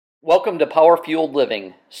Welcome to Power Fueled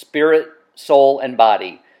Living, Spirit, Soul, and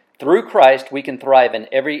Body. Through Christ, we can thrive in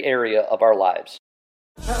every area of our lives.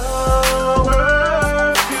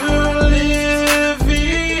 Power Fueled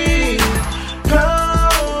Living.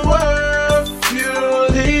 Power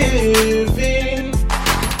Fueled Living.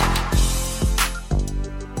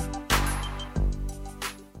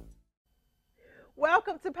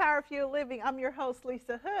 Welcome to Power Fueled Living. I'm your host,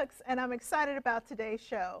 Lisa Hooks, and I'm excited about today's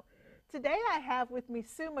show. Today I have with me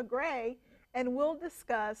Sue McGray, and we'll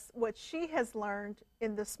discuss what she has learned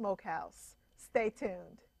in the smokehouse. Stay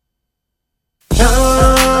tuned.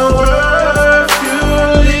 Power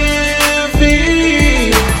Fueled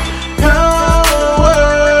Living.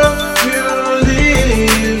 Power Fueled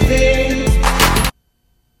Living.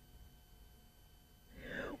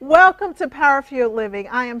 Welcome to Power Fueled Living.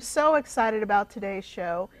 I am so excited about today's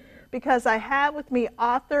show because I have with me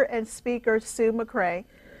author and speaker Sue McGray.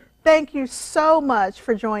 Thank you so much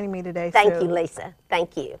for joining me today, Sue. Thank you, Lisa.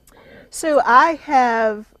 Thank you. Sue, I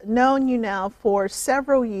have known you now for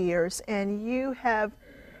several years, and you have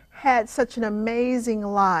had such an amazing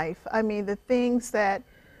life. I mean, the things that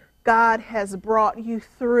God has brought you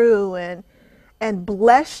through and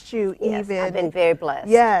blessed you Yes, even. I've been very blessed.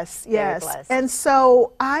 Yes, Very yes. blessed. And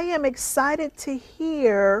so I am excited to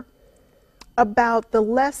hear about the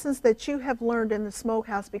lessons that you have learned in the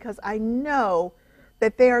smokehouse, because I know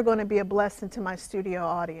that they are going to be a blessing to my studio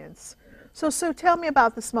audience. So Sue, tell me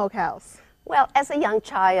about the smokehouse. Well, as a young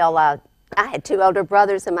child, I had two older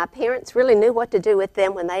brothers, and my parents really knew what to do with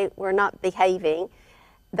them when they were not behaving.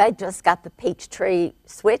 They just got the Peachtree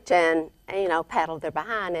switch and paddled their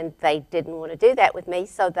behind, and they didn't want to do that with me,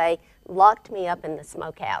 so they locked me up in the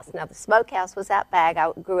smokehouse. Now, the smokehouse was out back.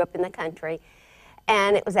 I grew up in the country,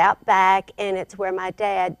 and it was out back, and it's where my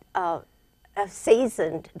dad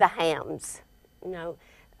seasoned the hams.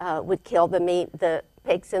 Would kill the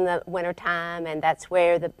pigs in the wintertime, and that's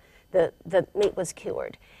where the meat was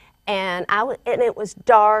cured. And it was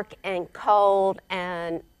dark and cold,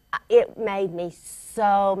 and it made me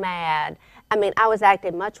so mad. I mean, I was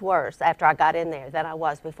acting much worse after I got in there than I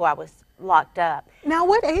was before I was locked up. Now,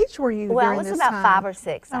 what age were you Well, during it was this about time? 5 or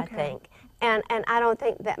 6, I Okay. think. And I don't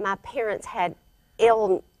think that my parents had they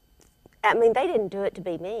didn't do it to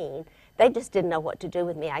be mean. They just didn't know what to do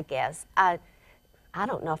with me, I guess. I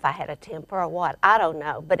don't know if I had a temper or what. I don't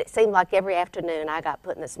know. But it seemed like every afternoon I got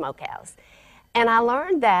put in the smokehouse. And I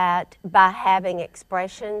learned that by having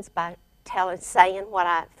expressions, by saying what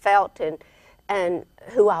I felt and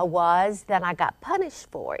who I was, then I got punished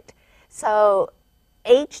for it. So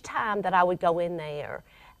each time that I would go in there,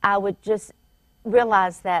 I would just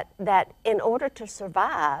realize that in order to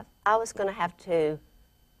survive, I was going to have to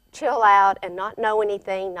chill out and not know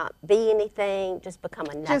anything, not be anything, just become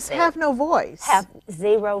a nothing. Just have no voice. Have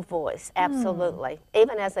zero voice, absolutely,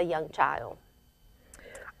 even as a young child.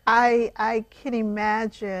 I can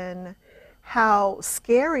imagine how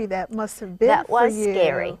scary that must have been That for was you.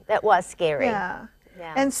 scary. That was scary. Yeah.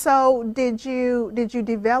 Yeah. And so did you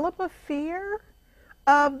develop a fear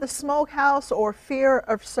of the smokehouse, or fear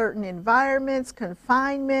of certain environments,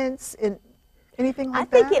 confinements, and anything like I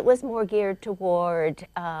think that? it was more geared toward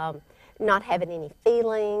not having any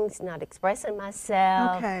feelings, not expressing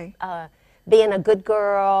myself, Okay. Being a good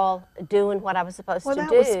girl, doing what I was supposed Well, to that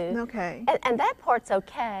do. was okay. And that part's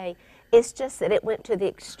okay. It's just that it went to the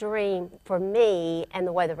extreme for me and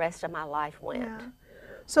the way the rest of my life went. Yeah.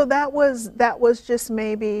 So that was just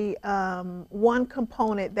maybe one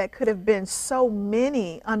component that could have been so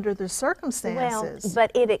many under the Well, circumstances.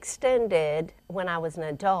 but it extended when I was an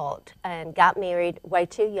adult and got married way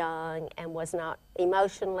too young and was not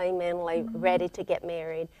emotionally, mentally ready to get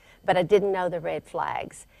married, but I didn't know the red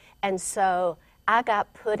flags. And so I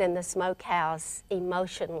got put in the smokehouse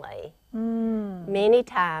emotionally many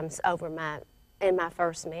times in my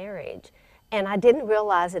first marriage. And I didn't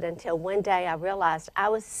realize it until one day I realized I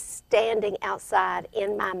was standing outside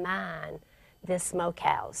in my mind, this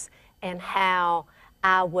smokehouse, and how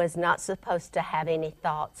I was not supposed to have any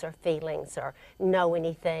thoughts or feelings or know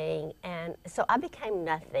anything. And so I became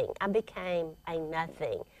nothing. I became a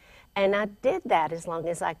nothing. And I did that as long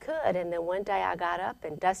as I could. And then one day I got up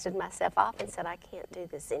and dusted myself off and said, I can't do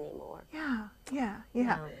this anymore. Yeah.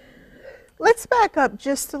 No. Let's back up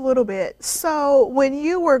just a little bit. So when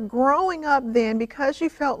you were growing up then, because you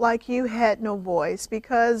felt like you had no voice,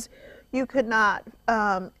 because you could not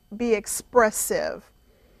be expressive,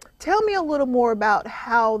 tell me a little more about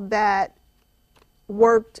how that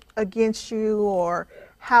worked against you, or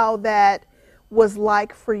how that was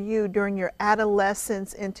like for you during your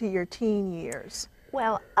adolescence into your teen years.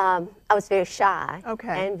 Well, I was very shy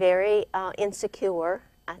Okay. and very insecure.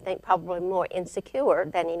 I think probably more insecure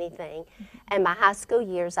than anything. And my high school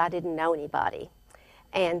years, I didn't know anybody.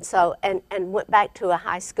 And so, and went back to a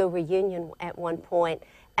high school reunion at one point,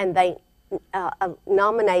 and they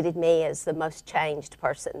nominated me as the most changed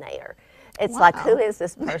person there. It's like, who is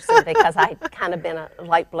this person? Because I'd kind of been a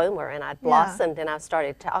late bloomer, and I'd blossomed, and I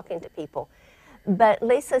started talking to people. But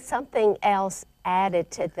Lisa, something else added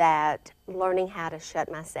to that, learning how to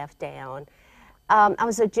shut myself down. I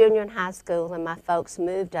was a junior in high school, and my folks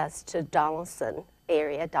moved us to Donaldson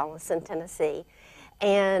area, Donaldson, Tennessee.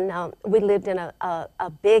 And we lived in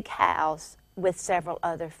a big house with several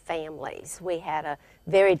other families. We had a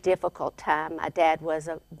very difficult time. My dad was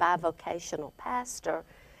a bivocational pastor,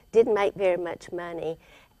 didn't make very much money,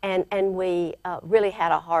 and we really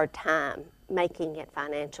had a hard time making it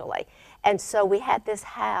financially. And so we had this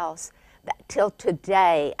house that till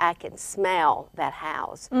today I can smell that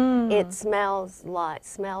house. It smelled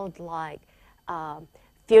like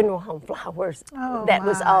funeral home flowers that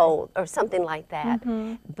was old or something like that.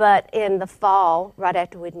 But in the fall, right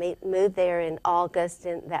after we'd moved there in August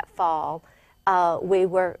in that fall, we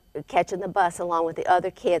were catching the bus along with the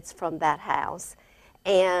other kids from that house.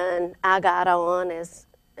 And I got on as,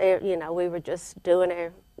 you know, we were just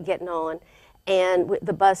getting on. And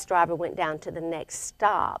the bus driver went down to the next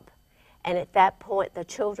stop. And at that point, the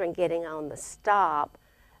children getting on the stop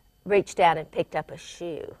reached out and picked up a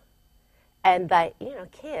shoe. And they, you know,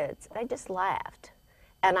 kids, they just laughed.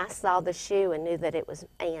 And I saw the shoe and knew that it was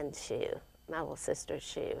Ann's shoe, my little sister's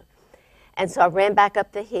shoe. And so I ran back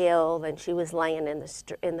up the hill, and she was laying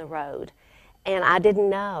in the road. And I didn't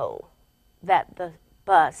know that the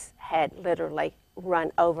bus had literally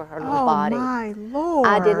run over her little body. Oh, my Lord.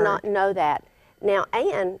 I did not know that. Now,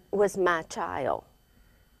 Ann was my child.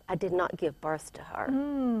 I did not give birth to her.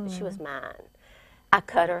 She was mine. I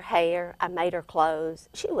cut her hair. I made her clothes.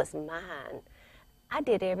 She was mine. I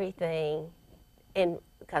did everything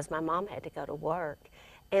because my mom had to go to work.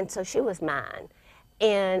 And so she was mine.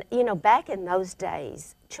 And, you know, back in those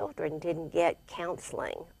days, children didn't get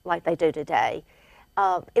counseling like they do today.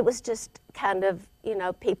 It was just kind of, you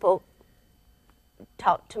know, people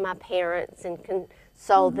talked to my parents and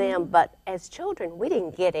console them, but as children, we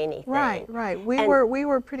didn't get anything. Right. We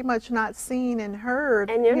were pretty much not seen and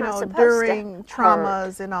heard, and you're you not know, supposed during to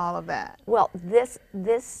traumas and all of that. Well, this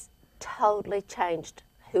totally changed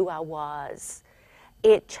who I was.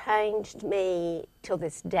 It changed me till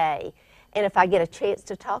this day. And if I get a chance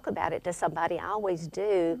to talk about it to somebody, I always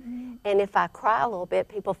do. And if I cry a little bit,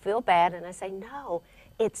 people feel bad, and I say, no,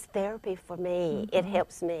 it's therapy for me. It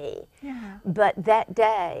helps me. Yeah. But that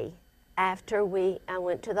day, after I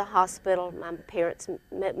went to the hospital, my parents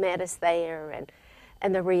met us there,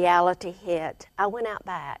 and the reality hit. I went out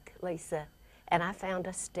back, Lisa, and I found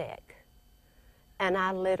a stick. And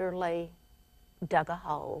I literally dug a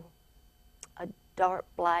hole, a dark,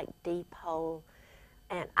 black, deep hole,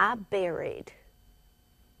 and I buried,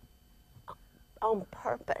 on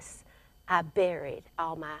purpose, I buried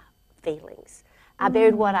all my feelings. I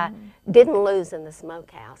buried what I didn't lose in the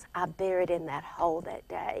smokehouse. I buried in that hole that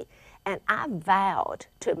day. And I vowed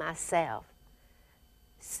to myself,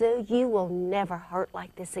 Sue, you will never hurt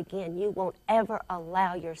like this again. You won't ever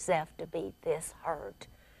allow yourself to be this hurt.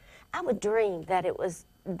 I would dream that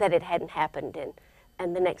it hadn't happened,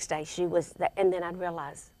 and the next day she was, and then I'd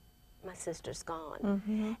realize my sister's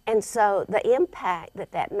gone. And so the impact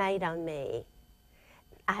that made on me,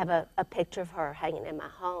 I have a picture of her hanging in my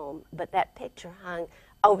home, but that picture hung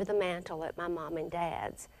over the mantle at my mom and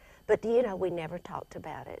dad's. But you know, we never talked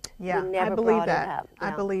about it. Yeah, we never I believe brought that. it up. I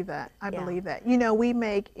Yeah. believe that. I Yeah. believe that. You know, we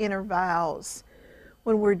make inner vows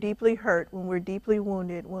when we're deeply hurt, when we're deeply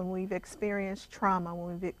wounded, when we've experienced trauma,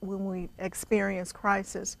 when we've experienced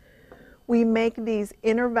crisis. We make these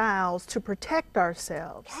inner vows to protect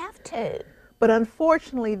ourselves. Have to. But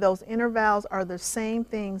unfortunately, those inner vows are the same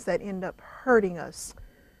things that end up hurting us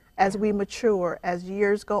as we mature, as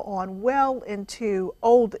years go on, well into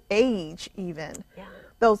old age even. Yeah.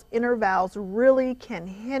 Those inner vows really can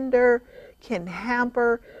hinder, can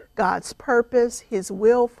hamper God's purpose, His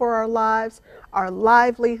will for our lives, our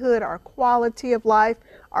livelihood, our quality of life,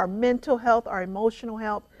 our mental health, our emotional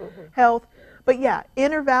health. But yeah,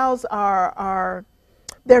 inner vows are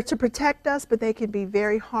they're to protect us, but they can be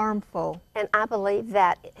very harmful. And I believe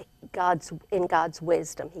that in God's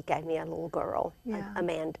wisdom, He gave me a little girl, Yeah.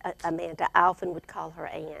 Amanda. I often would call her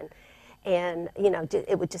Ann, and you know,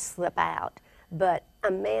 it would just slip out. But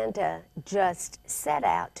Amanda just set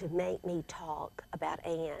out to make me talk about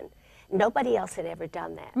Ann. Nobody else had ever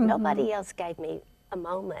done that. Nobody else gave me a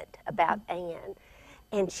moment about Ann.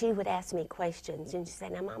 And she would ask me questions, and she'd say,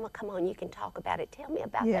 now, Mama, come on, you can talk about it. Tell me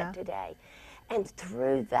about Yeah. that today. And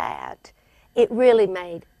through that, it really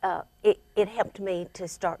made, it helped me to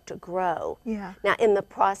start to grow. Yeah. Now, in the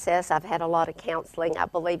process, I've had a lot of counseling. I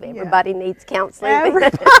believe everybody needs counseling.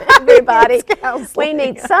 Everybody needs counseling. We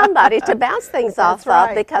need somebody to bounce things off right,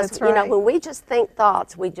 of, because, that's you know, right. when we just think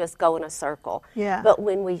thoughts, we just go in a circle. Yeah. But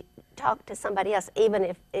when we talk to somebody else,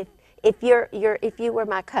 even if you were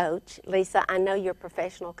my coach, Lisa, I know you're a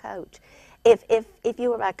professional coach. If you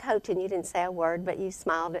were my coach and you didn't say a word, but you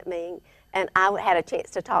smiled at me and I had a chance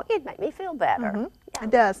to talk, it'd make me feel better. Yeah.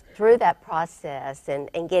 It does. Through that process and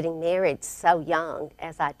getting married so young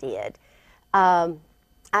as I did, I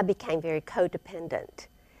became very codependent.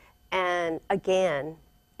 And again,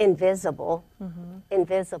 invisible.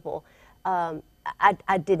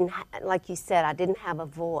 I didn't, like you said, I didn't have a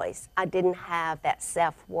voice. I didn't have that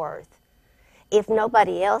self-worth. If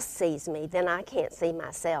nobody else sees me, then I can't see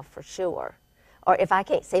myself for sure. Or if I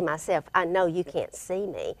can't see myself, I know you can't see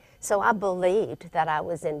me. So I believed that I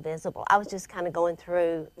was invisible. I was just kind of going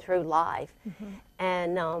through life.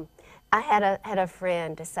 And I had a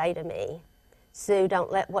friend to say to me, Sue,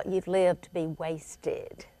 don't let what you've lived be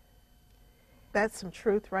wasted. That's some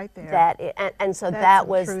truth right there. So That's that some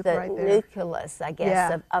was truth the right there. nucleus, I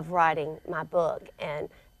guess, of writing my book. And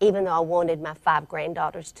even though I wanted my 5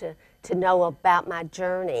 granddaughters to know about my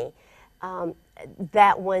journey,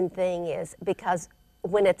 that one thing is, because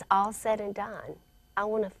when it's all said and done, I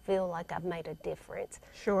want to feel like I've made a difference.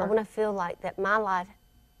 Sure. I want to feel like that my life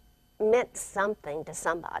meant something to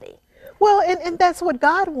somebody. Well, and that's what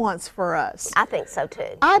God wants for us. I think so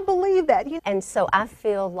too. I believe that. And so I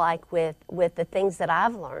feel like with the things that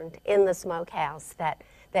I've learned in the smokehouse,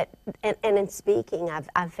 and in speaking,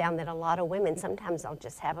 I've found that a lot of women, sometimes I'll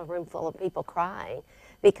just have a room full of people crying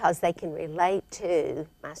because they can relate to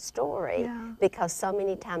my story, because so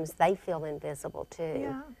many times they feel invisible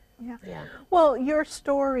too. Yeah. Well, your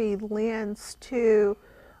story lends to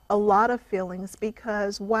a lot of feelings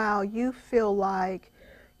because, wow, you feel like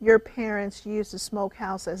your parents used the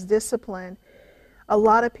smokehouse as discipline. A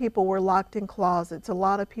lot of people were locked in closets. A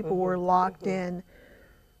lot of people were locked in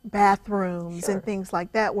bathrooms and things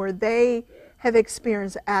like that, where they have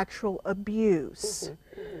experienced actual abuse.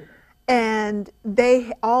 And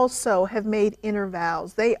they also have made inner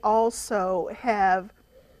vows. They also have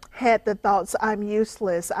had the thoughts, I'm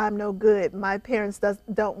useless, I'm no good, my parents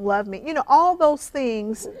don't love me. You know, all those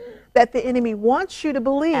things that the enemy wants you to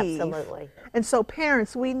believe. Absolutely. And so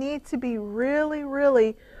parents, we need to be really,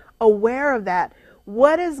 really aware of that.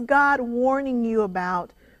 What is God warning you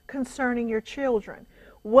about concerning your children?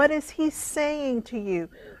 What is he saying to you?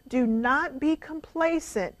 Do not be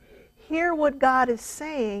complacent. Hear what God is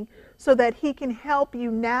saying so that he can help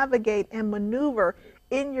you navigate and maneuver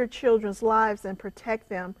in your children's lives and protect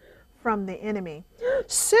them from the enemy.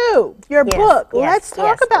 Sue, your book, let's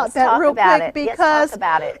talk about that real quick, because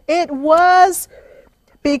it was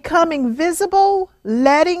becoming visible,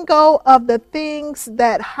 letting go of the things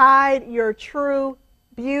that hide your true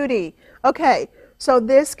beauty. Okay, so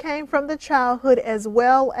this came from the childhood as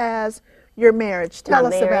well as your marriage. Tell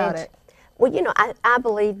us about it. Well, you know, I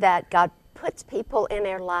believe that God puts people in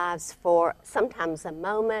their lives for sometimes a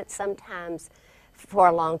moment, sometimes for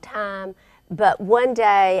a long time. But one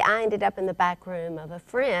day I ended up in the back room of a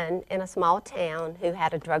friend in a small town who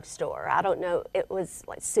had a drugstore. I don't know, it was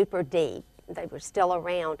like super deep. They were still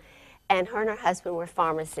around. And her and her husband were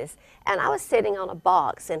pharmacists. And I was sitting on a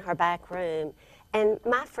box in her back room. And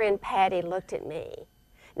my friend Patty looked at me.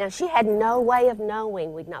 Now, she had no way of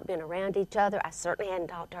knowing. We'd not been around each other. I certainly hadn't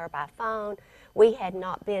talked to her by phone. We had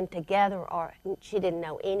not been together, or she didn't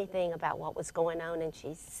know anything about what was going on. And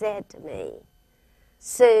she said to me,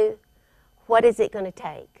 Sue, what is it going to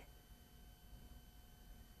take?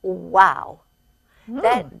 Wow.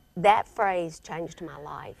 That phrase changed my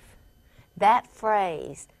life. That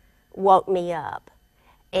phrase woke me up.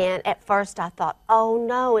 And at first I thought, oh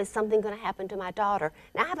no, is something going to happen to my daughter?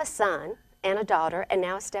 Now I have a son and a daughter and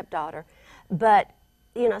now a stepdaughter. But,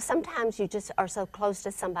 you know, sometimes you just are so close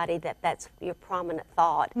to somebody that that's your prominent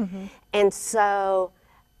thought. And so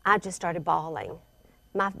I just started bawling.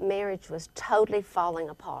 My marriage was totally falling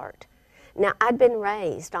apart. Now, I'd been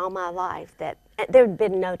raised all my life that there had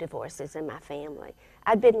been no divorces in my family.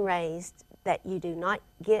 I'd been raised that you do not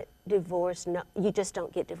get divorced, no, you just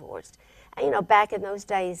don't get divorced. And, you know, back in those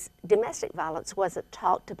days, domestic violence wasn't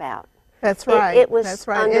talked about. That's right. It was That's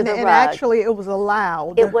right. under the And rug. actually, it was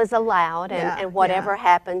allowed. It was allowed, and whatever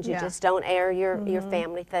happens, you Yeah. just don't air your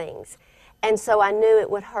family things. And so I knew it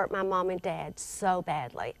would hurt my mom and dad so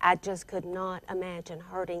badly. I just could not imagine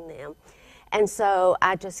hurting them. And so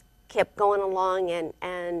I just kept going along,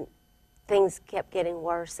 and things kept getting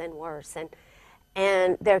worse and worse.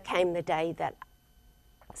 And there came the day that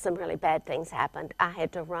some really bad things happened. I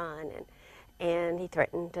had to run, and he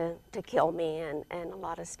threatened to kill me and a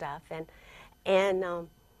lot of stuff. And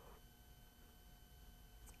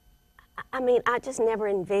I mean, I just never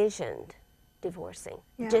envisioned divorcing.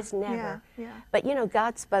 Yeah, Just never. yeah. But you know,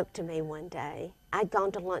 God spoke to me one day. I'd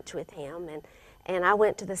gone to lunch with him, and I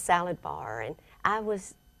went to the salad bar, and I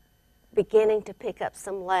was beginning to pick up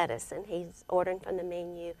some lettuce, and he's ordering from the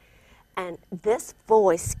menu. And this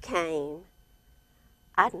voice came.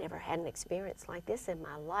 I'd never had an experience like this in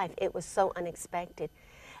my life. It was so unexpected.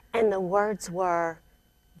 And the words were,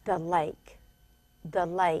 the lake, the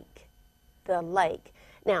lake, the lake.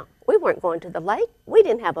 Now, we weren't going to the lake. We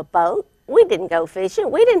didn't have a boat. We didn't go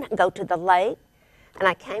fishing. We didn't go to the lake. And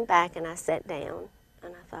I came back and I sat down,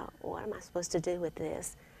 and I thought, what am I supposed to do with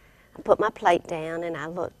this? I put my plate down, and I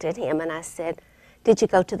looked at him, and I said, did you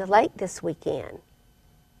go to the lake this weekend?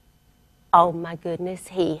 Oh, my goodness.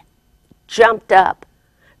 He jumped up,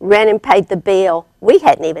 ran and paid the bill. We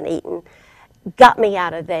hadn't even eaten. Got me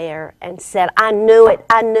out of there and said, I knew it.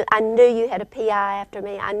 I knew you had a PI after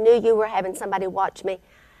me. I knew you were having somebody watch me.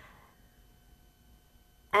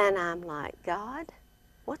 And I'm like, God,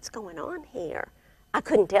 what's going on here? I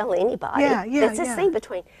couldn't tell anybody. Yeah. It's a scene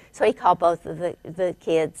between. So he called both of the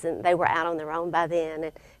kids, and they were out on their own by then.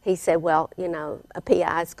 And he said, well, you know, a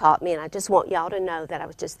PI's caught me, and I just want y'all to know that I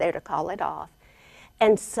was just there to call it off.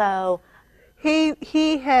 And so He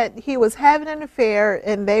was having an affair,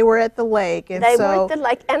 and they were at the lake, and they so were at the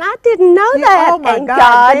lake, and I didn't know that. oh my and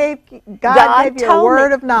God, God gave you a told word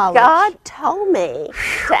me, of knowledge. God told me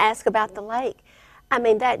to ask about the lake. I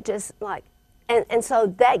mean, that just like, and so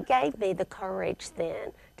that gave me the courage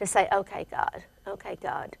then to say, okay,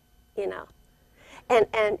 God, you know. And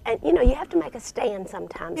you know, you have to make a stand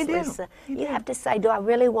sometimes, You do. Lisa. You You do. have to say, do I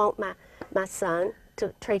really want my son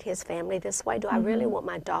to treat his family this way? Do I really want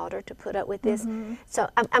my daughter to put up with this? So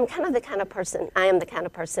I'm kind of the kind of person, I am the kind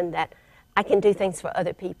of person that I can do things for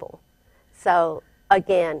other people. So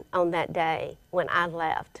again, on that day when I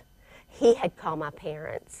left, he had called my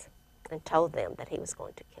parents and told them that he was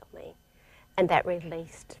going to kill me. And that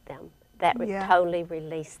released them. That Yeah. totally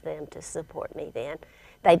released them to support me then.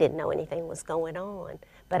 They didn't know anything was going on.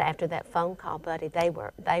 But after that phone call, buddy, they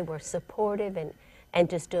were supportive and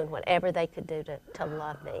just doing whatever they could do to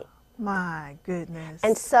love me. My goodness.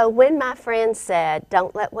 And so when my friend said,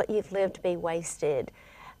 don't let what you've lived be wasted,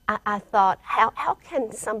 I thought, how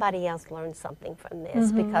can somebody else learn something from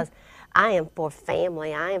this? Because I am for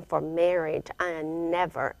family, I am for marriage, I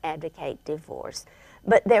never advocate divorce.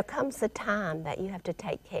 But there comes a time that you have to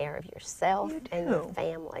take care of yourself and your do.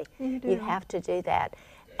 family. You do. You have to do that.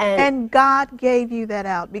 And God gave you that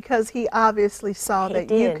out because He obviously saw He that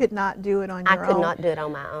you did. could not do it on I your could own. not do it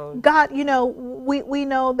on my own. God, you know, we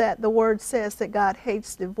know that the Word says that God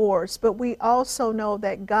hates divorce, but we also know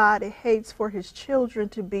that God hates for His children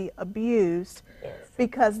to be abused, Yes.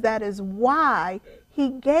 because that is why He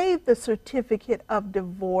gave the certificate of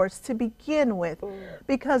divorce to begin with,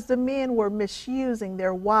 because the men were misusing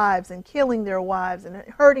their wives and killing their wives and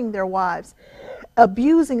hurting their wives,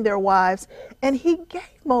 abusing their wives, and He gave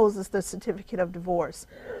Moses the certificate of divorce.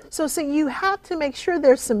 So you have to make sure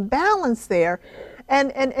there's some balance there.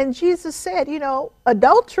 And Jesus said, you know,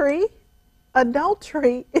 adultery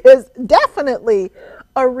is definitely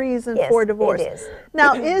a reason Yes, for divorce. it is.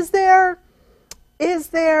 Now,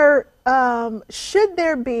 should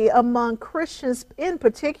there be, among Christians in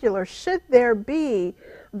particular, should there be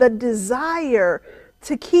the desire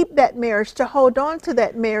to keep that marriage, to hold on to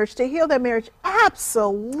that marriage, to heal that marriage?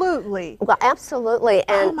 Absolutely. Well, absolutely.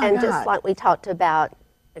 And, my and God. just like we talked about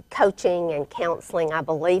coaching and counseling, I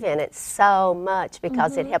believe in it so much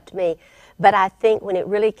because it helped me. But I think when it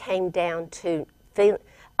really came down to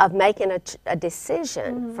making a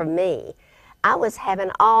decision for me, I was having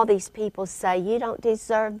all these people say, you don't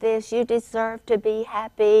deserve this, you deserve to be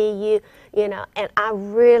happy, you know, and I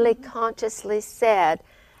really consciously said,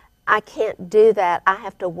 I can't do that. I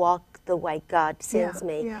have to walk the way God sends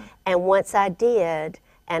me. yeah. And once I did,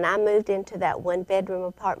 and I moved into that one-bedroom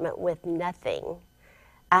apartment with nothing,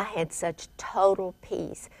 I had such total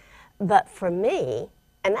peace. But for me,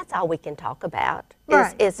 and that's all we can talk about,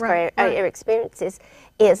 is for our experiences,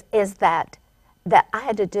 is that I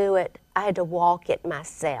had to do it, I had to walk it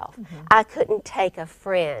myself. I couldn't take a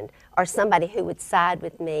friend or somebody who would side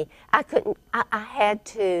with me. I had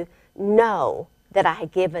to know that I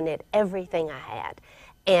had given it everything I had.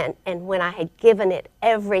 And when I had given it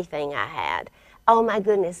everything I had, oh my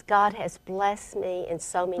goodness, God has blessed me in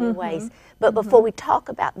so many ways. But before we talk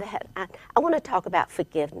about that, I want to talk about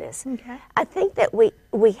forgiveness. Okay. I think that we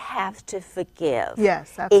have to forgive.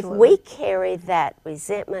 Yes, If absolutely. we carry that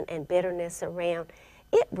resentment and bitterness around,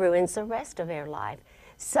 it ruins the rest of our life.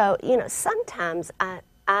 So, sometimes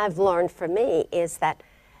I've learned for me is that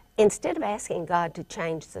instead of asking God to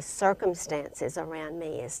change the circumstances around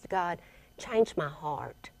me, is God, change my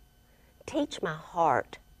heart. Teach my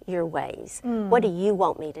heart your ways. What do you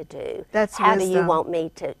want me to do? That's How do you wisdom. want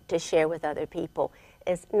me to share with other people?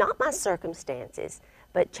 It's not my circumstances,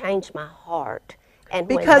 but change my heart. And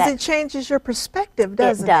when Because that- it changes your perspective,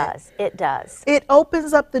 doesn't it? It does. It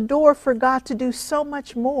opens up the door for God to do so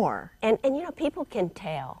much more. And people can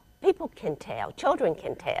tell. People can tell. Children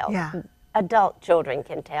can tell. Yeah. Adult children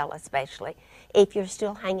can tell, especially if you're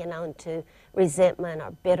still hanging on to resentment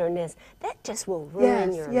or bitterness. That just will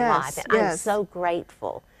ruin Yes, your yes, life. And I'm yes. so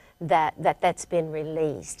grateful that that's been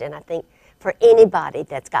released. And I think for anybody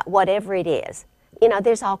that's got whatever it is,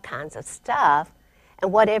 there's all kinds of stuff,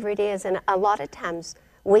 and whatever it is, and a lot of times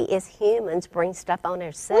we as humans bring stuff on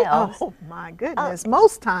ourselves. Oh my goodness,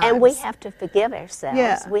 most times. And we have to forgive ourselves.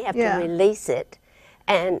 Yeah, We have yeah. to release it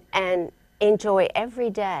and enjoy every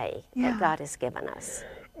day Yeah. that God has given us.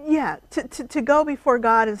 Yeah, to go before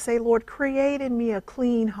God and say, Lord, create in me a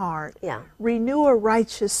clean heart. Yeah. Renew a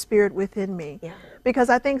righteous spirit within me. Yeah. Because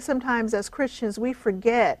I think sometimes as Christians we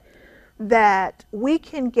forget that we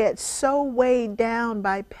can get so weighed down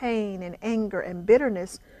by pain and anger and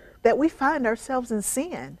bitterness that we find ourselves in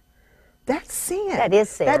sin. That's sin. That is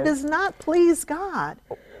sin. That does not please God.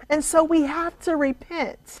 And so we have to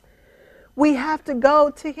repent. We have to go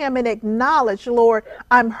to Him and acknowledge, Lord,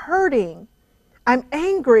 I'm hurting. I'm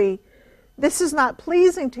angry. This is not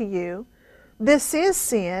pleasing to you. This is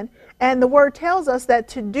sin. And the Word tells us that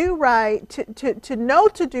to do right, to know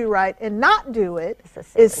to do right and not do it It's a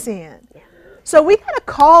sin. is sin. So we got to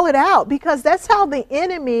call it out, because that's how the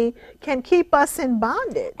enemy can keep us in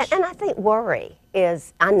bondage. And I think worry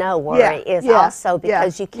is, I know worry Yeah, is yeah, also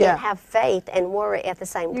because yeah, you can't yeah. have faith and worry at the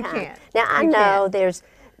same You time. can't. Now, I You know can't.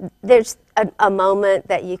 there's a moment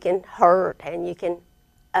that you can hurt and you can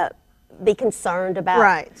be concerned about,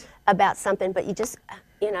 Right. about something, but you just,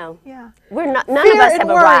 Yeah. we're not, none Fear of us and have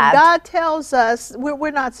worry. arrived. God tells us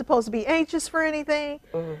we're not supposed to be anxious for anything,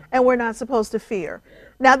 and we're not supposed to fear.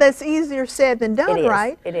 Now, that's easier said than done, It is.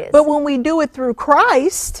 right? It is. But when we do it through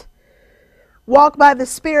Christ, walk by the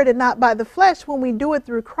Spirit and not by the flesh, when we do it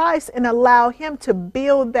through Christ and allow Him to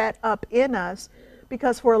build that up in us,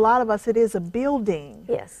 because for a lot of us it is a building.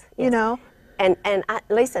 Yes. You yes. know? And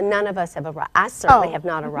Lisa, none of us have arrived. I certainly Oh, have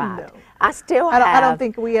not arrived. no. I still I have. don't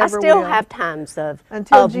think we ever I still will. have times of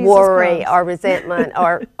Until Jesus worry comes. or resentment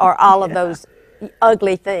or all of those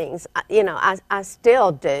ugly things. I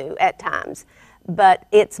still do at times, but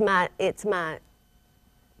it's my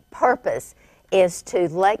purpose is to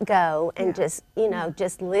let go and just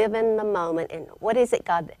live in the moment. And what is it,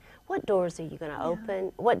 God? What doors are you going to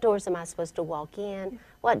open? What doors am I supposed to walk in?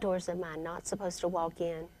 What doors am I not supposed to walk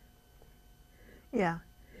in? Yeah.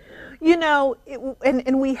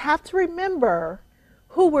 And we have to remember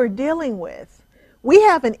who we're dealing with. We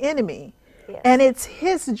have an enemy, Yes. and it's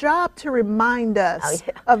his job to remind us Oh,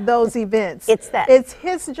 yeah. of those events. It's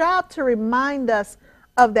his job to remind us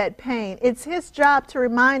of that pain. It's his job to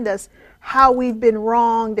remind us how we've been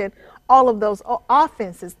wronged and all of those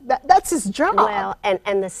offenses. That's his job. Well,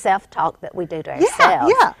 and the self-talk that we do to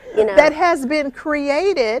ourselves. Yeah. That has been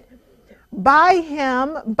created by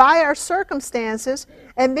him, by our circumstances.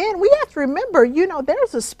 And then we have to remember,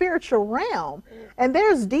 there's a spiritual realm, and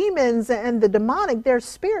there's demons and the demonic, there's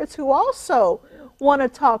spirits who also want to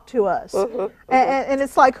talk to us. And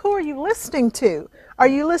it's like, who are you listening to? Are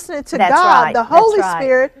you listening to That's God, right. the That's Holy right.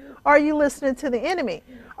 Spirit? Or are you listening to the enemy?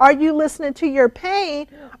 Are you listening to your pain?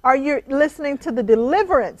 Are you listening to the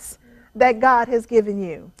deliverance that God has given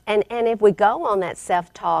you? And if we go on that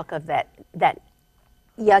self-talk of that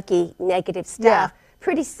yucky, negative stuff,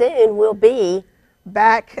 pretty soon we'll be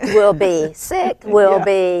Back. sick, we'll Yeah.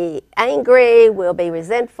 be angry, we'll be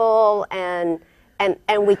resentful, and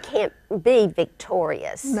we can't be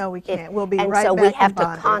victorious. No, we can't. We'll be and right so back we in have to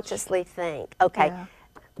bondage. consciously think, okay, Yeah.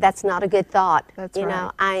 that's not a good thought. That's you right.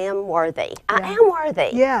 know, I am worthy. I Yeah. am worthy.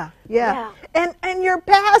 Yeah. Yeah. And your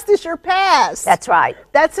past is your past. That's right.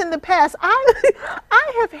 That's in the past.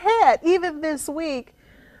 I have had, even this week,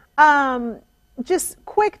 just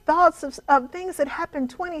quick thoughts of things that happened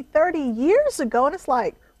 20, 30 years ago. And it's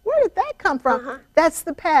like, where did that come from? That's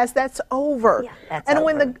the past. That's over. Yeah, that's and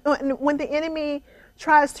over. when the enemy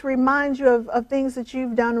tries to remind you of things that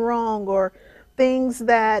you've done wrong, or things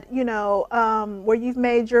that, where you've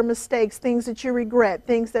made your mistakes, things that you regret,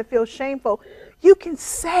 things that feel shameful, you can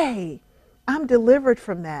say, I'm delivered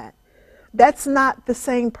from that. That's not the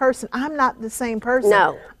same person. I'm not the same person.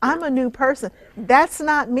 No. I'm a new person. That's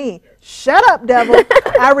not me. Shut up, devil.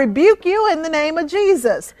 I rebuke you in the name of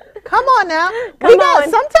Jesus. Come on now.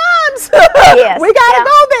 Sometimes Yes, we got to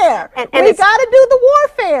go there. And we got to do the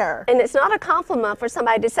warfare. And it's not a compliment for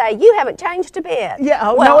somebody to say, you haven't changed a bit.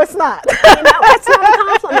 Yeah, Well, no, it's not. That's not a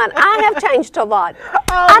compliment. I have changed a lot.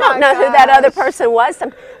 I don't know who that other person was.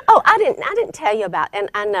 I didn't tell you about, and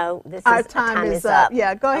I know this is Our time is up.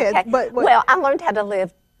 Yeah, go ahead. Okay. But well, I learned how to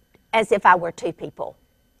live as if I were two people.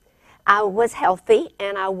 I was healthy,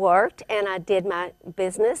 and I worked, and I did my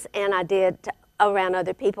business, and I did around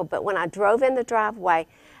other people. But when I drove in the driveway,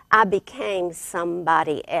 I became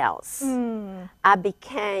somebody else. I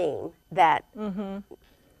became that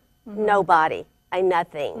nobody, a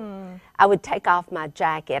nothing. I would take off my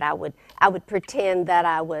jacket. I would pretend that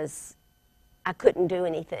I couldn't do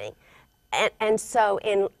anything. And so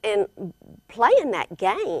in playing that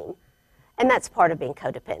game, and that's part of being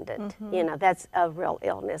codependent, that's a real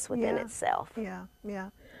illness within itself. Yeah.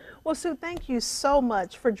 Well, Sue, thank you so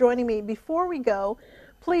much for joining me. Before we go,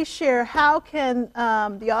 please share, how can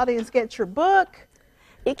the audience get your book?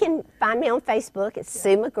 You can find me on Facebook. It's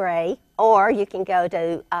Sue McGray, or you can go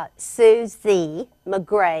to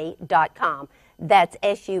SueZMcGray.com. That's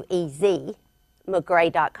SUEZ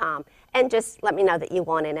McGray.com. And just let me know that you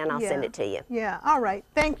want it, and I'll send it to you. Yeah, all right.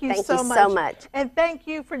 Thank you so much. And thank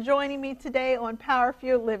you for joining me today on Power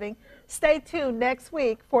Fueled Living. Stay tuned next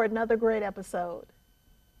week for another great episode.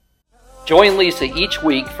 Join Lisa each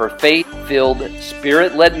week for faith-filled,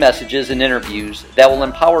 spirit-led messages and interviews that will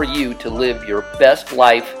empower you to live your best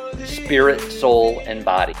life, spirit, soul, and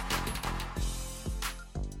body.